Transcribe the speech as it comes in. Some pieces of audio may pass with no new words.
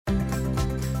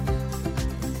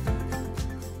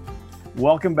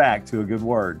Welcome back to A Good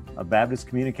Word, a Baptist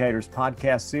Communicators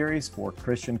podcast series for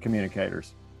Christian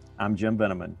communicators. I'm Jim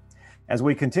Beneman. As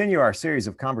we continue our series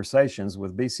of conversations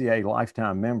with BCA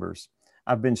lifetime members,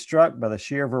 I've been struck by the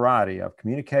sheer variety of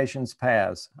communications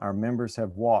paths our members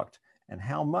have walked and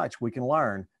how much we can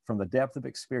learn from the depth of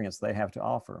experience they have to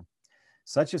offer.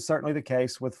 Such is certainly the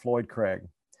case with Floyd Craig.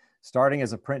 Starting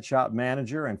as a print shop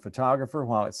manager and photographer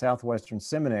while at Southwestern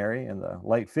Seminary in the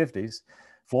late 50s,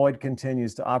 Floyd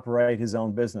continues to operate his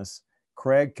own business,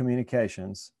 Craig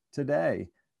Communications, today,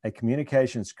 a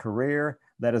communications career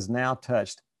that has now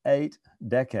touched 8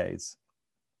 decades.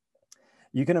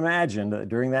 You can imagine that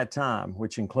during that time,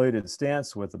 which included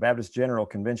stints with the Baptist General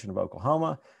Convention of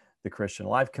Oklahoma, the Christian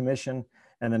Life Commission,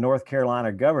 and the North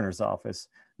Carolina Governor's Office,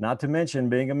 not to mention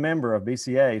being a member of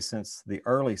BCA since the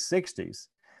early 60s,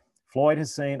 Floyd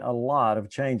has seen a lot of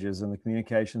changes in the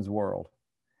communications world.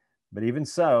 But even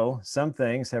so, some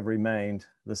things have remained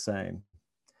the same.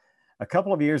 A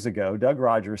couple of years ago, Doug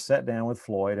Rogers sat down with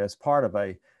Floyd as part of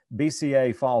a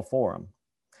BCA Fall Forum.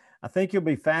 I think you'll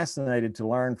be fascinated to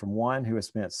learn from one who has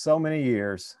spent so many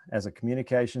years as a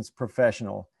communications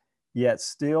professional, yet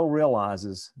still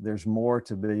realizes there's more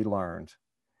to be learned.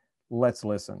 Let's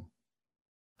listen.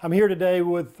 I'm here today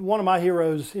with one of my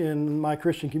heroes in my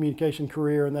Christian communication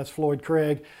career, and that's Floyd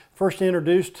Craig. First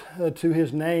introduced to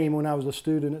his name when I was a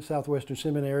student at Southwestern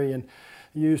Seminary and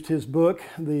used his book,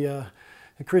 the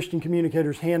Christian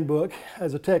Communicator's Handbook,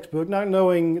 as a textbook, not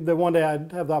knowing that one day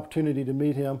I'd have the opportunity to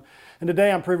meet him. And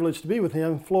today I'm privileged to be with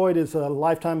him. Floyd is a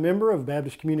lifetime member of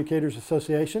Baptist Communicators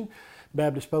Association,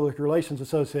 Baptist Public Relations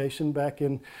Association back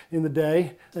in the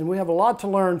day. And we have a lot to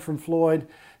learn from Floyd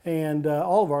and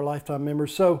all of our lifetime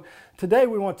members. So today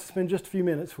we want to spend just a few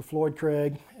minutes with Floyd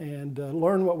Craig and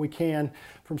learn what we can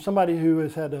from somebody who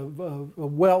has had a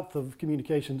wealth of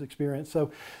communications experience.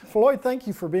 So Floyd, thank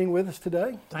you for being with us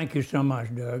today. Thank you so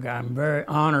much, Doug. I'm very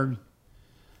honored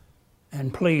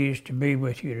and pleased to be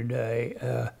with you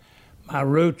today. My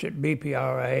roots at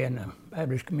BPRA and the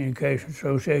Baptist Communications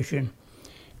Association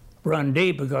run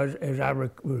deep because, as I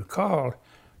recall,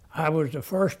 I was the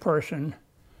first person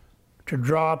to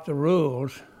draw up the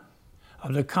rules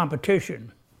of the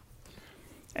competition.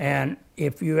 And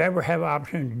if you ever have an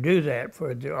opportunity to do that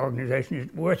for the organization,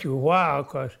 it's worth your while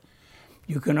because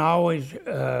you can always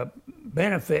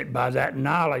benefit by that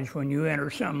knowledge when you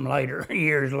enter something later,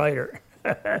 years later.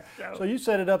 So you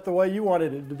set it up the way you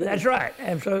wanted it to be. That's right,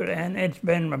 absolutely. And it's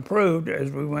been improved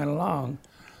as we went along.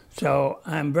 So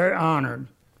I'm very honored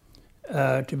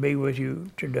to be with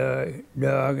you today,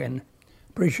 Doug, and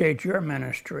appreciate your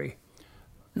ministry.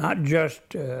 Not just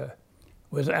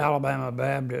with Alabama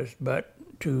Baptist, but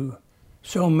to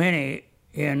so many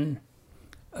in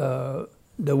the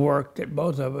work that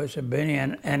both of us have been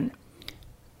in. And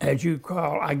as you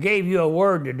call, I gave you a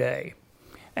word today,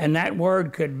 and that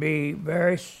word could be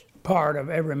very part of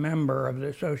every member of the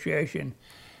association.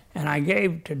 And I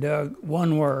gave to Doug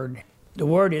one word. The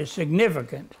word is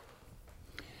significant,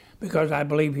 because I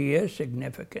believe he is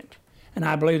significant. And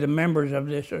I believe the members of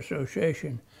this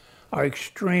association are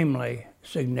extremely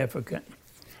significant,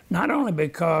 not only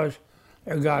because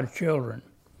they're God's children,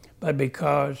 but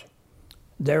because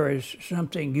there is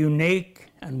something unique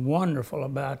and wonderful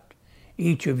about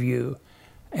each of you.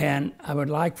 And I would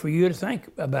like for you to think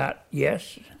about,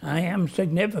 yes, I am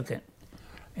significant,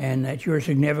 and that you're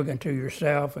significant to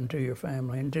yourself and to your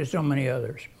family and to so many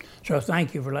others. So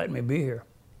thank you for letting me be here.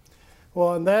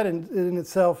 Well, and that in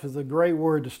itself is a great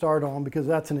word to start on, because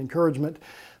that's an encouragement.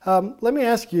 Let me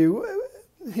ask you,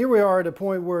 here we are at a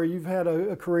point where you've had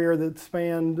a career that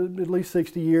spanned at least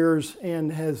 60 years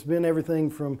and has been everything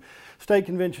from state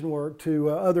convention work to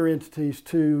other entities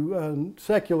to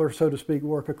secular, so to speak,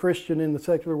 work, a Christian in the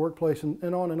secular workplace,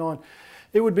 and on and on.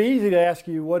 It would be easy to ask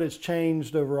you what has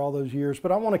changed over all those years,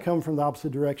 but I want to come from the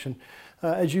opposite direction.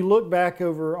 As you look back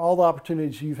over all the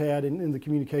opportunities you've had in the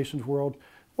communications world,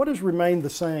 what has remained the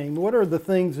same? What are the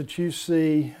things that you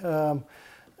see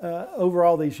over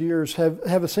all these years have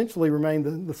essentially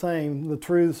remained the same, the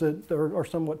truths that are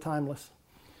somewhat timeless?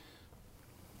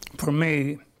 For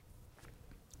me,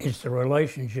 it's the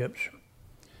relationships,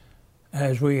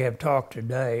 as we have talked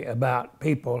today, about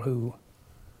people who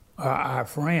are our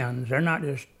friends. They're not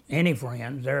just any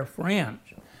friends, they're friends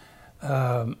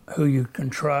who you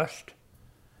can trust.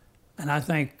 And I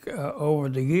think over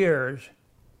the years,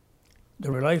 the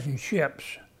relationships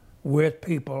with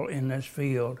people in this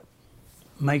field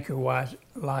make your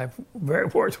life very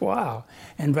worthwhile.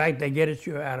 In fact, they get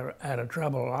you out of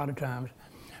trouble a lot of times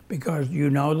because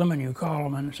you know them and you call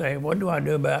them and say, what do I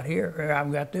do about here?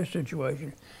 I've got this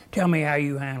situation. Tell me how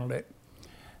you handled it.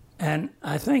 And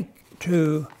I think,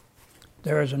 too,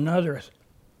 there is another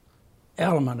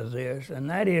element of this, and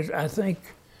that is, I think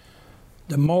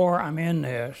the more I'm in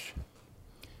this,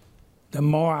 the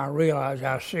more I realize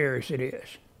how serious it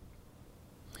is.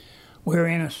 We're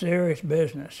in a serious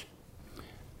business.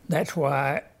 That's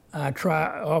why I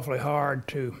try awfully hard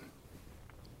to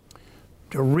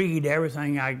read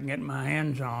everything I can get my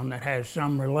hands on that has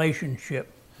some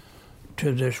relationship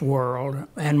to this world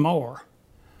and more.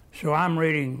 So I'm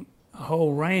reading a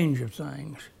whole range of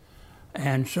things.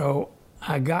 And so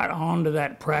I got onto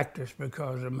that practice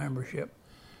because of membership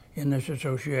in this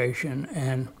association.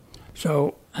 And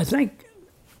so I think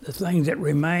the things that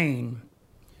remain,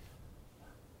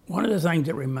 one of the things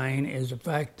that remain is the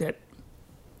fact that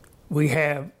we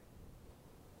have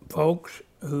folks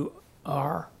who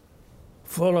are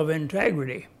full of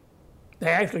integrity. They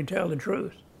actually tell the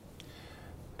truth.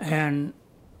 And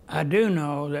I do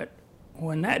know that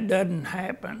when that doesn't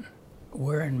happen,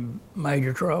 we're in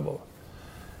major trouble.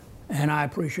 And I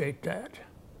appreciate that.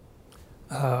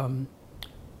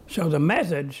 So the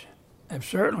methods have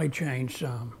certainly changed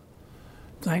some,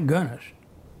 thank goodness.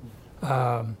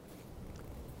 So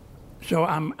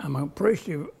I'm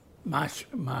appreciative. My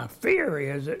fear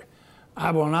is that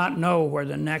I will not know where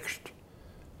the next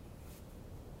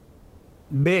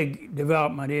big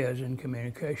development is in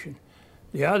communication.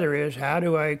 The other is, how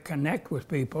do I connect with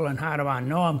people and how do I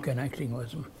know I'm connecting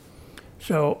with them?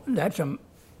 So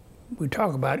we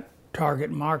talk about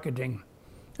target marketing,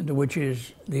 which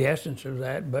is the essence of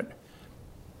that, but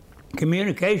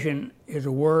communication is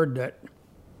a word that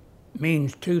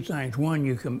means two things. One,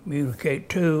 you communicate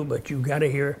two, but you've got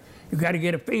to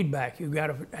get a feedback.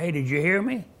 Hey, did you hear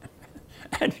me?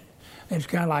 It's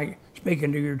kind of like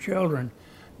speaking to your children.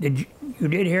 You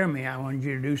did hear me, I wanted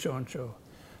you to do so and so.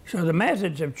 So the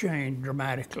methods have changed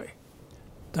dramatically.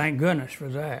 Thank goodness for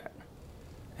that.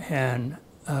 And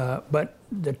but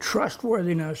the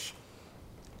trustworthiness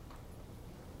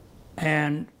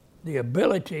and the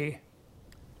ability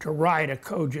to write a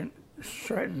cogent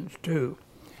sentence too.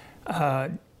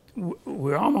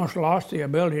 We almost lost the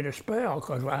ability to spell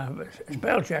because I have a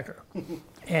spell checker,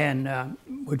 and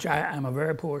which I'm a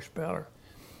very poor speller.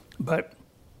 But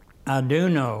I do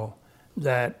know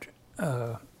that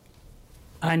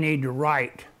I need to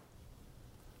write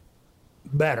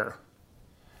better.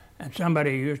 And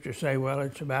somebody used to say, well,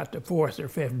 it's about the fourth or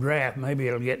fifth draft, maybe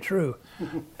it'll get through.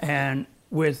 And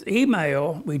with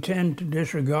email, we tend to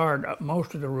disregard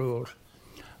most of the rules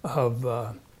of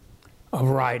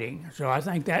writing. So I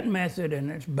think that method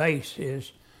and its base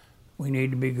is we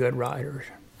need to be good writers.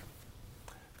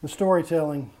 The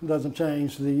storytelling doesn't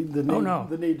change, the need, Oh, no.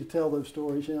 The need to tell those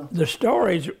stories, yeah. The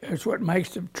stories is what makes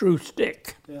the truth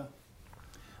stick.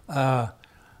 Yeah.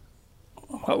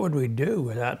 What would we do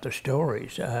without the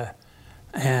stories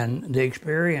and the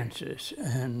experiences?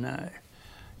 And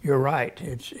you're right,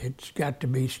 it's got to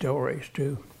be stories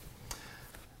too.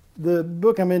 The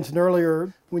book I mentioned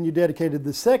earlier, when you dedicated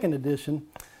the second edition,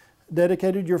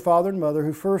 dedicated your father and mother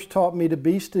who first taught me to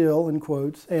be still, in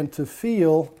quotes, and to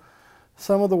feel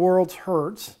some of the world's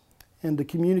hurts and to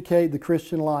communicate the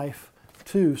Christian life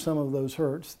to some of those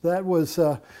hurts. That was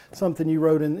something you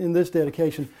wrote in this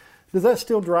dedication. Does that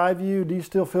still drive you? Do you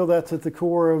still feel that's at the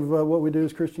core of what we do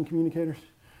as Christian communicators?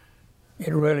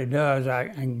 It really does. I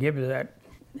can give you that.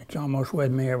 It's almost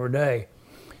with me every day.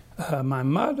 My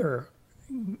mother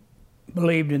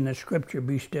believed in the scripture,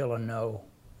 be still and know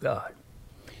God.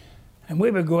 And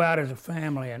we would go out as a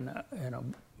family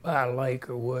by a lake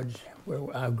or woods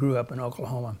where I grew up in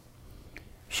Oklahoma.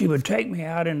 She would take me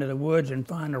out into the woods and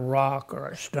find a rock or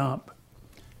a stump.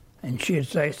 And she'd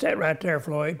say, sit right there,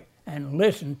 Floyd, and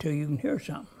listen till you can hear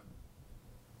something.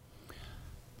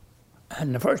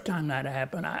 And the first time that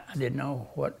happened, I didn't know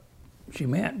what she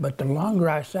meant, but the longer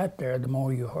I sat there, the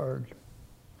more you heard.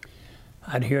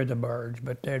 I'd hear the birds,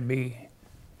 but there'd be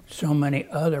so many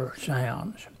other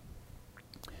sounds.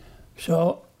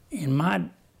 So in my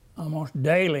almost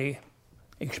daily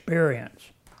experience,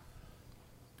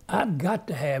 I've got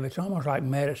to have, it's almost like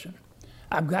medicine,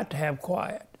 I've got to have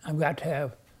quiet, I've got to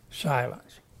have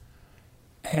silence.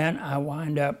 And I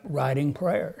wind up writing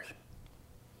prayers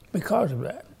because of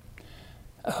that.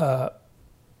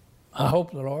 I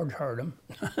hope the Lord's heard them.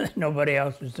 Nobody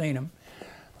else has seen them.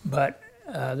 But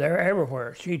they're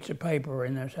everywhere, sheets of paper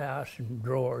in this house and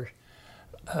drawers.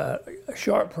 A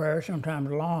short prayer,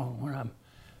 sometimes long, when I'm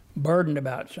burdened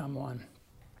about someone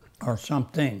or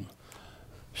something.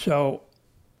 So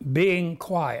being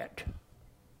quiet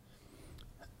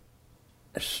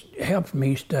helps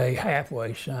me stay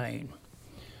halfway sane.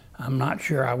 I'm not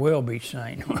sure I will be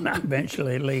sane when I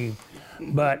eventually leave,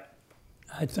 but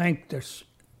I think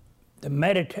the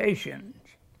meditations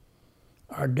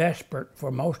are desperate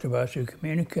for most of us who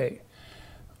communicate.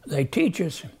 They teach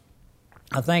us,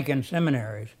 I think in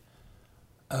seminaries,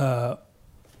 about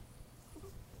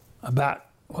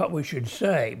what we should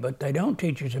say, but they don't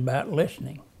teach us about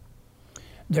listening.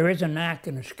 There is a knack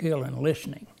and a skill in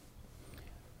listening.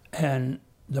 And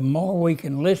the more we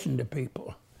can listen to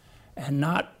people and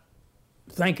not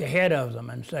think ahead of them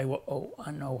and say, well, oh,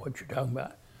 I know what you're talking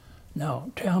about.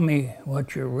 No, tell me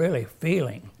what you're really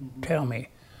feeling. Mm-hmm. Tell me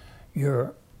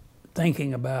you're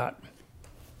thinking about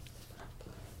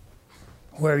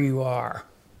where you are.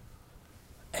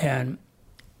 And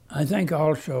I think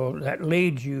also that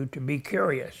leads you to be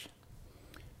curious.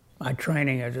 My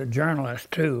training as a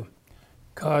journalist, too,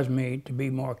 caused me to be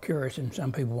more curious than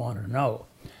some people want to know.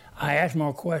 I ask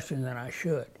more questions than I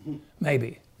should,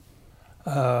 maybe.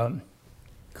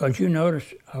 Because you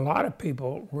notice a lot of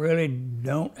people really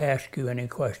don't ask you any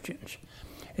questions.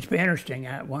 It's been interesting.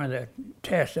 One of the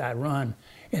tests I run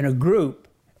in a group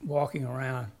walking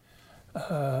around,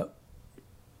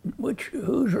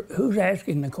 who's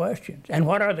asking the questions? And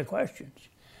what are the questions?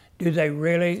 Do they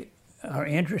really are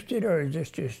interested, or is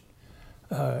this just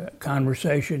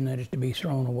conversation that is to be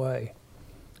thrown away?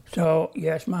 So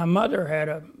yes, my mother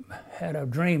had a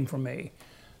dream for me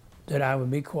that I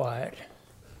would be quiet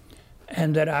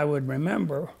and that I would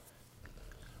remember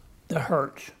the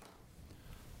hurts.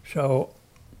 So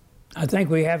I think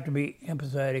we have to be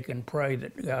empathetic and pray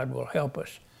that God will help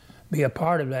us be a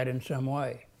part of that in some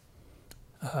way.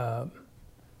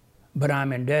 But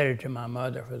I'm indebted to my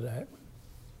mother for that.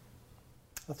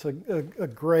 That's a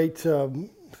great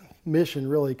mission,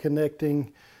 really,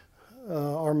 connecting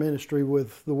our ministry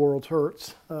with the world's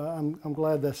hurts. I'm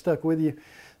glad that stuck with you.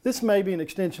 This may be an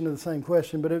extension of the same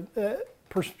question, but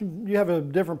you have a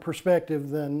different perspective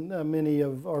than many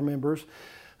of our members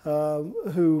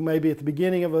who may be at the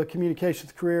beginning of a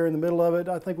communications career, in the middle of it.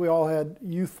 I think we all had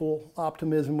youthful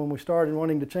optimism when we started,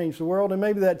 wanting to change the world, and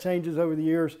maybe that changes over the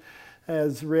years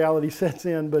as reality sets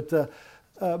in.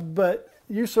 But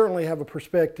you certainly have a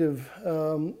perspective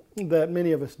that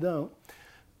many of us don't.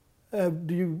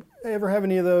 Do you ever have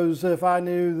any of those if I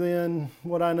knew then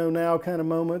what I know now kind of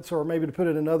moments? Or maybe to put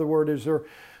it in another word, is there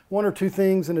one or two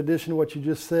things in addition to what you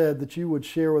just said that you would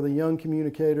share with a young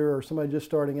communicator or somebody just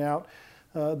starting out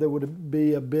that would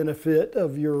be a benefit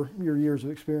of your years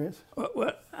of experience?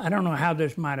 Well, I don't know how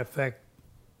this might affect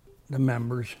the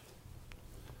members,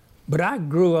 but I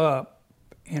grew up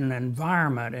in an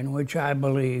environment in which I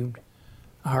believed.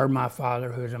 I heard my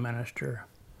father, who's a minister.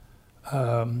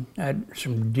 I had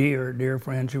some dear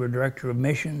friends who were director of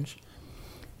missions.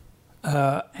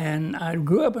 And I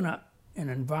grew up in an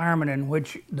environment in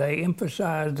which they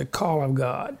emphasized the call of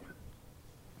God.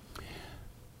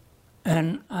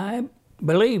 And I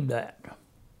believed that.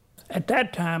 At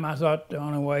that time, I thought the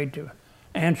only way to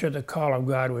answer the call of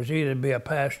God was either to be a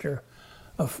pastor,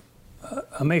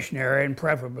 a missionary, and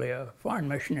preferably a foreign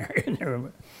missionary.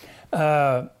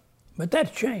 But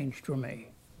that's changed for me.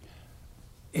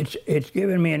 It's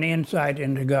given me an insight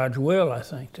into God's will, I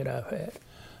think, that I've had.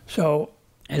 So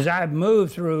as I've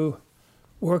moved through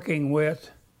working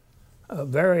with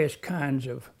various kinds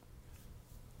of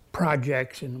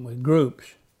projects and with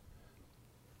groups,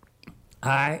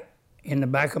 I, in the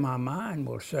back of my mind,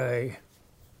 will say,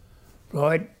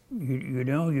 Floyd, you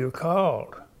know you're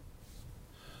called.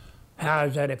 How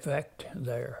does that affect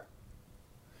there?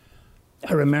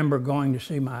 I remember going to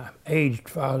see my aged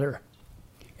father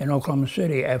in Oklahoma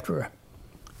City after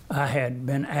I had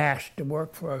been asked to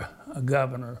work for a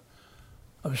governor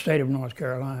of the state of North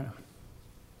Carolina.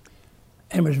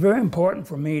 And it was very important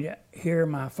for me to hear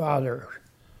my father's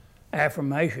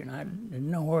affirmation. I didn't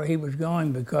know where he was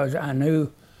going because I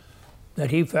knew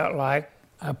that he felt like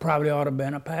I probably ought to have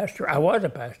been a pastor. I was a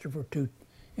pastor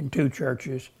in two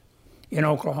churches in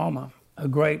Oklahoma, a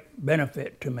great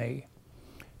benefit to me.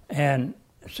 And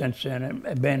since then,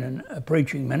 I've been in a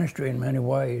preaching ministry in many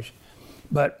ways.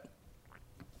 But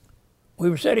we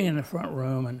were sitting in the front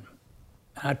room, and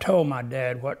I told my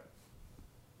dad what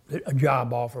a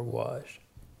job offer was.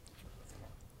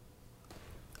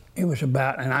 It was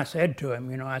about, and I said to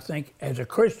him, you know, I think as a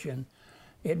Christian,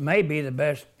 it may be the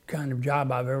best kind of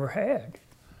job I've ever had,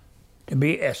 to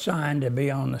be assigned to be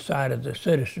on the side of the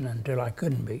citizen until I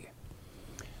couldn't be.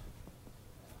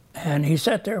 And he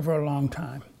sat there for a long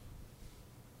time.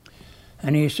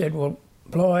 And he said, well,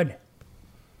 Floyd,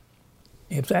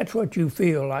 if that's what you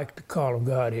feel like the call of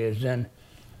God is, then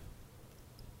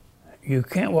you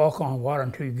can't walk on water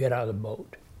until you get out of the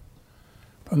boat.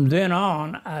 From then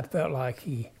on, I felt like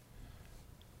he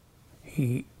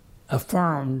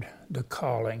affirmed the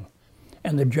calling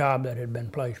and the job that had been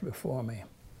placed before me.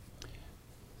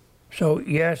 So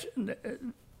yes,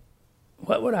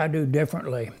 what would I do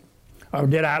differently? Or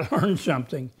did I learn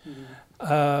something?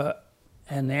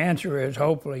 And the answer is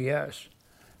hopefully yes.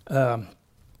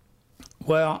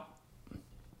 Well,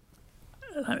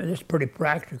 it's pretty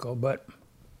practical, but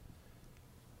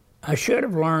I should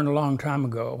have learned a long time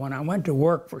ago when I went to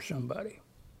work for somebody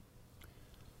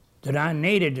that I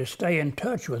needed to stay in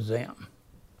touch with them.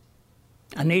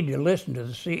 I needed to listen to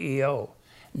the CEO,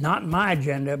 not my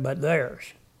agenda, but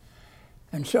theirs.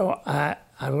 And so I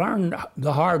learned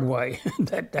the hard way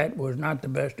that that was not the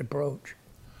best approach,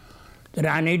 that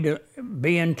I need to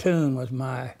be in tune with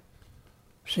my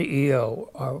CEO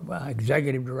or my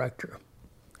executive director,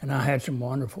 and I had some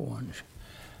wonderful ones.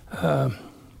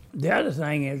 The other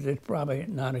thing is, it's probably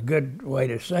not a good way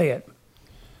to say it,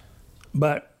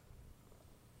 but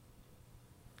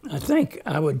I think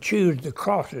I would choose the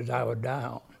crosses I would die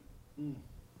on.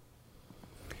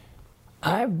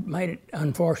 I've made it,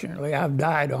 unfortunately, I've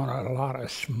died on a lot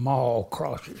of small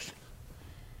crosses.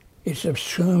 It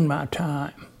subsumed my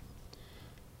time.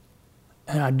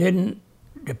 And I didn't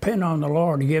depend on the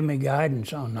Lord to give me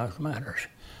guidance on those matters.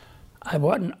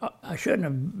 I shouldn't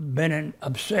have been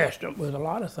obsessed with a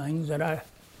lot of things that I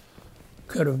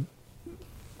could have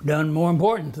done more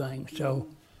important things. So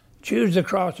choose the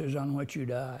crosses on which you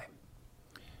die.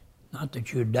 Not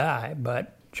that you die,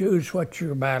 but choose what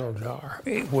your battles are,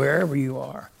 wherever you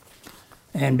are,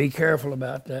 and be careful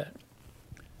about that.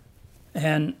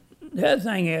 And the other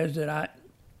thing is that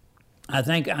I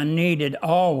think I needed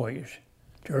always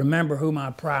to remember who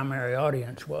my primary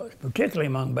audience was, particularly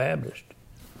among Baptists.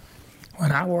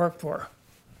 When I worked for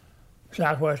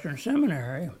Southwestern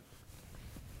Seminary,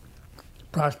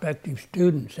 prospective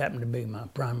students happened to be my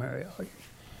primary audience.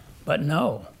 But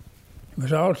no, it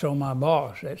was also my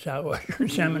boss at Southwestern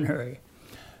Seminary.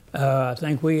 I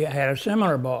think we had a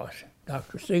similar boss,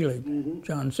 Dr. Seelig,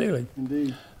 John Seelig.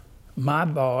 Indeed. My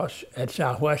boss at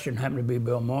Southwestern happened to be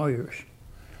Bill Moyers.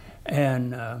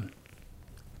 And,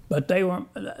 but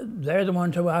they're the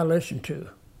ones who I listened to.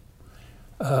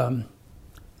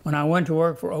 When I went to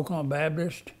work for Oklahoma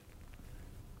Baptist,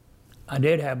 I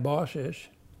did have bosses,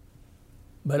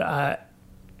 but I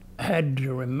had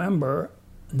to remember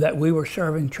that we were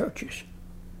serving churches.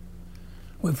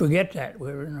 We forget that.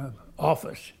 We were in an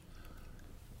office.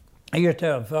 I used to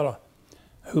have a fellow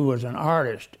who was an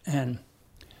artist, and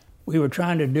we were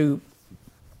trying to do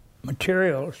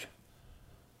materials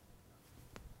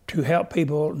to help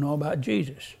people know about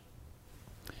Jesus.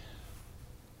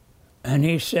 And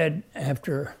he said,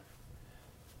 after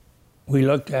we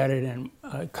looked at it and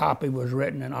a copy was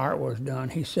written and art was done,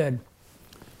 he said,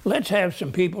 let's have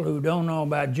some people who don't know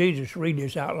about Jesus read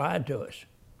this out loud to us.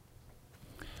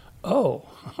 Oh,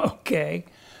 okay.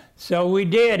 So we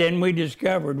did, and we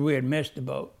discovered we had missed the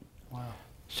boat. Wow.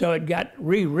 So it got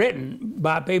rewritten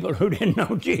by people who didn't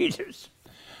know Jesus,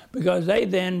 because they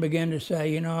then began to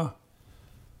say, you know,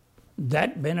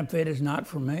 that benefit is not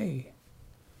for me.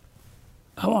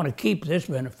 I want to keep this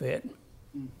benefit,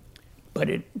 but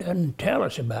it doesn't tell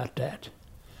us about that.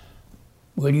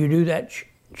 Will you do that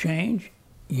change?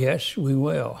 Yes, we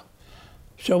will.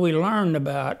 So we learned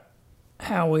about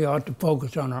how we ought to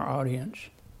focus on our audience.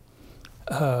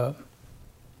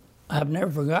 I've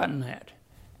never forgotten that.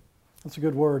 That's a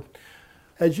good word.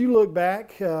 As you look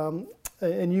back,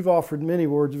 and you've offered many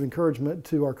words of encouragement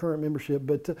to our current membership,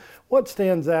 but what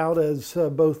stands out as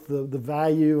both the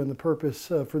value and the purpose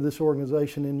for this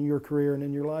organization in your career and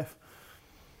in your life?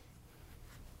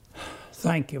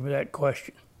 Thank you for that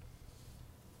question.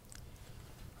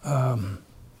 The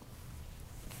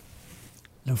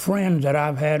friends that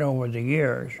I've had over the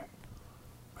years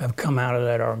have come out of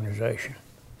that organization.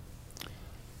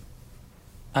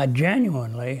 I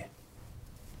genuinely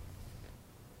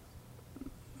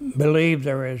believe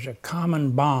there is a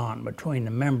common bond between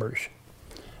the members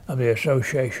of the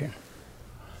association.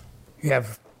 You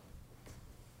have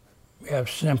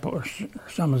some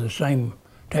of the same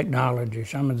technology,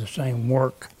 some of the same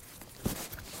work,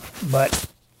 but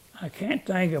I can't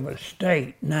think of a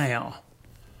state now,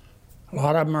 a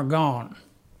lot of them are gone,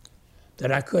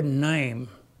 that I couldn't name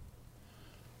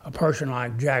a person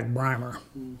like Jack Brymer.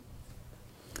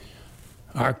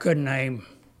 Or I couldn't name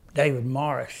David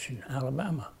Morris in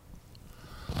Alabama,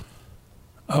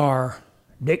 or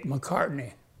Dick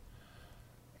McCartney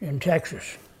in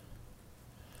Texas.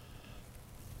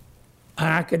 And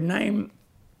I could name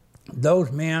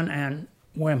those men and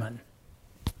women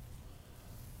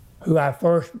who I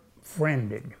first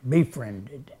befriended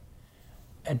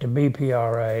at the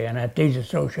BPRA and at these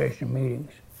association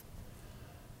meetings,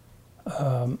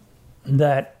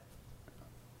 that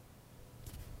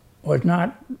was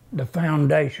not the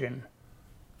foundation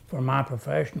for my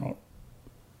professional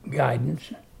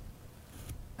guidance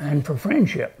and for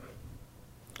friendship.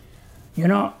 You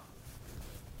know,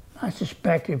 I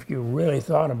suspect if you really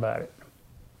thought about it,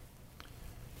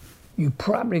 you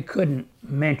probably couldn't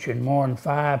mention more than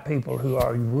 5 people who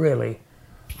are really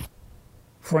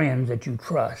friends that you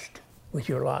trust with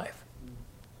your life.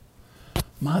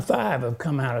 My 5 have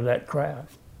come out of that crowd.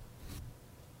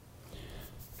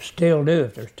 Still do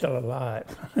if they're still alive.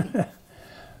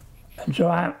 And so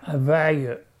I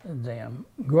value them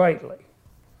greatly.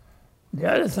 The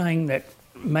other thing that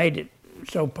made it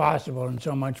so possible and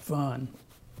so much fun,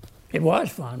 it was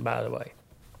fun, by the way,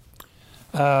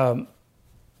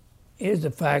 is the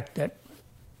fact that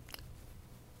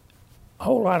a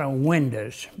whole lot of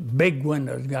windows, big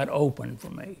windows, got open for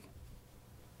me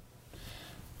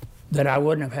that I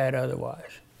wouldn't have had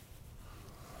otherwise.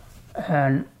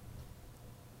 And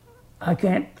I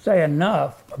can't say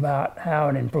enough about how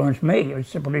it influenced me. It was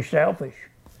simply selfish.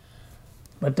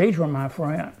 But these were my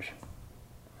friends.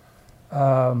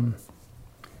 And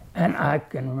I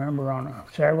can remember on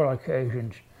several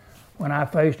occasions when I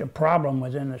faced a problem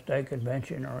within the state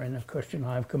convention or in the Christian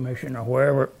Life Commission or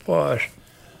wherever it was,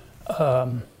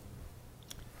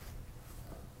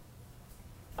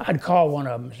 I'd call one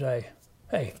of them and say,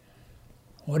 hey,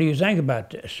 what do you think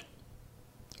about this?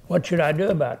 What should I do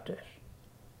about this?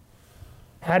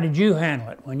 How did you handle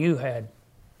it when you had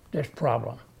this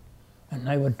problem? And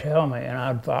they would tell me and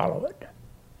I'd follow it.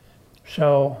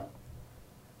 So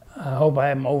I hope I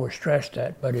haven't overstressed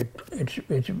that, but it's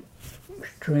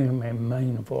extremely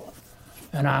meaningful.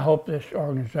 And I hope this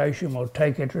organization will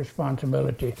take its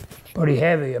responsibility pretty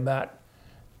heavy about,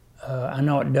 I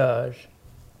know it does,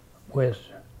 with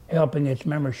helping its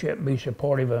membership be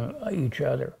supportive of each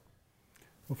other.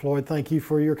 Well, Floyd, thank you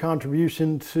for your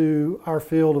contribution to our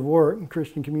field of work in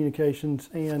Christian communications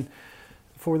and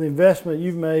for the investment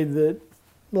you've made that,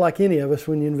 like any of us,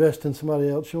 when you invest in somebody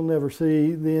else, you'll never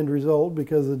see the end result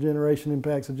because the generation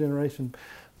impacts a generation.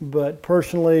 But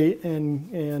personally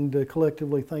and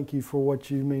collectively, thank you for what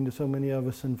you mean to so many of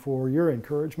us and for your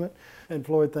encouragement. And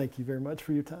Floyd, thank you very much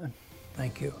for your time.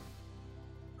 Thank you.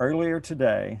 Earlier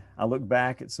today, I looked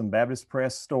back at some Baptist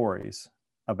Press stories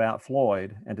about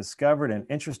Floyd and discovered an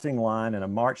interesting line in a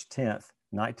March 10th,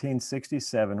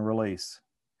 1967 release.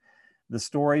 The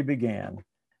story began,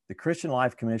 the Christian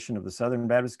Life Commission of the Southern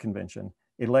Baptist Convention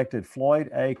elected Floyd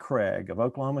A. Craig of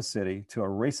Oklahoma City to a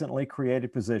recently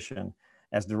created position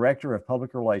as Director of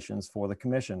Public Relations for the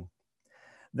Commission.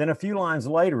 Then a few lines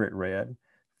later it read,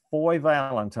 Foy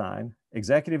Valentine,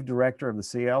 Executive Director of the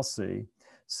CLC,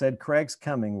 said Craig's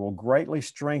coming will greatly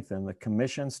strengthen the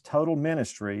Commission's total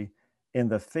ministry in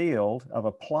the field of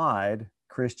applied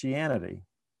Christianity.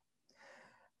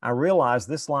 I realized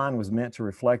this line was meant to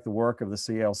reflect the work of the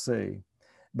CLC,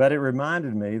 but it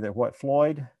reminded me that what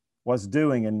Floyd was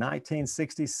doing in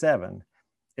 1967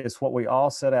 is what we all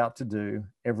set out to do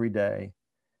every day,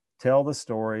 tell the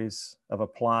stories of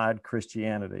applied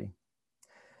Christianity.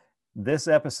 This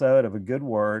episode of A Good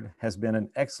Word has been an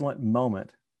excellent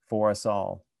moment for us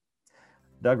all.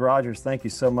 Doug Rogers, thank you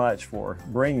so much for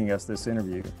bringing us this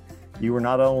interview. You were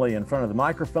not only in front of the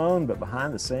microphone, but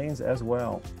behind the scenes as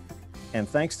well. And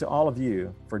thanks to all of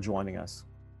you for joining us.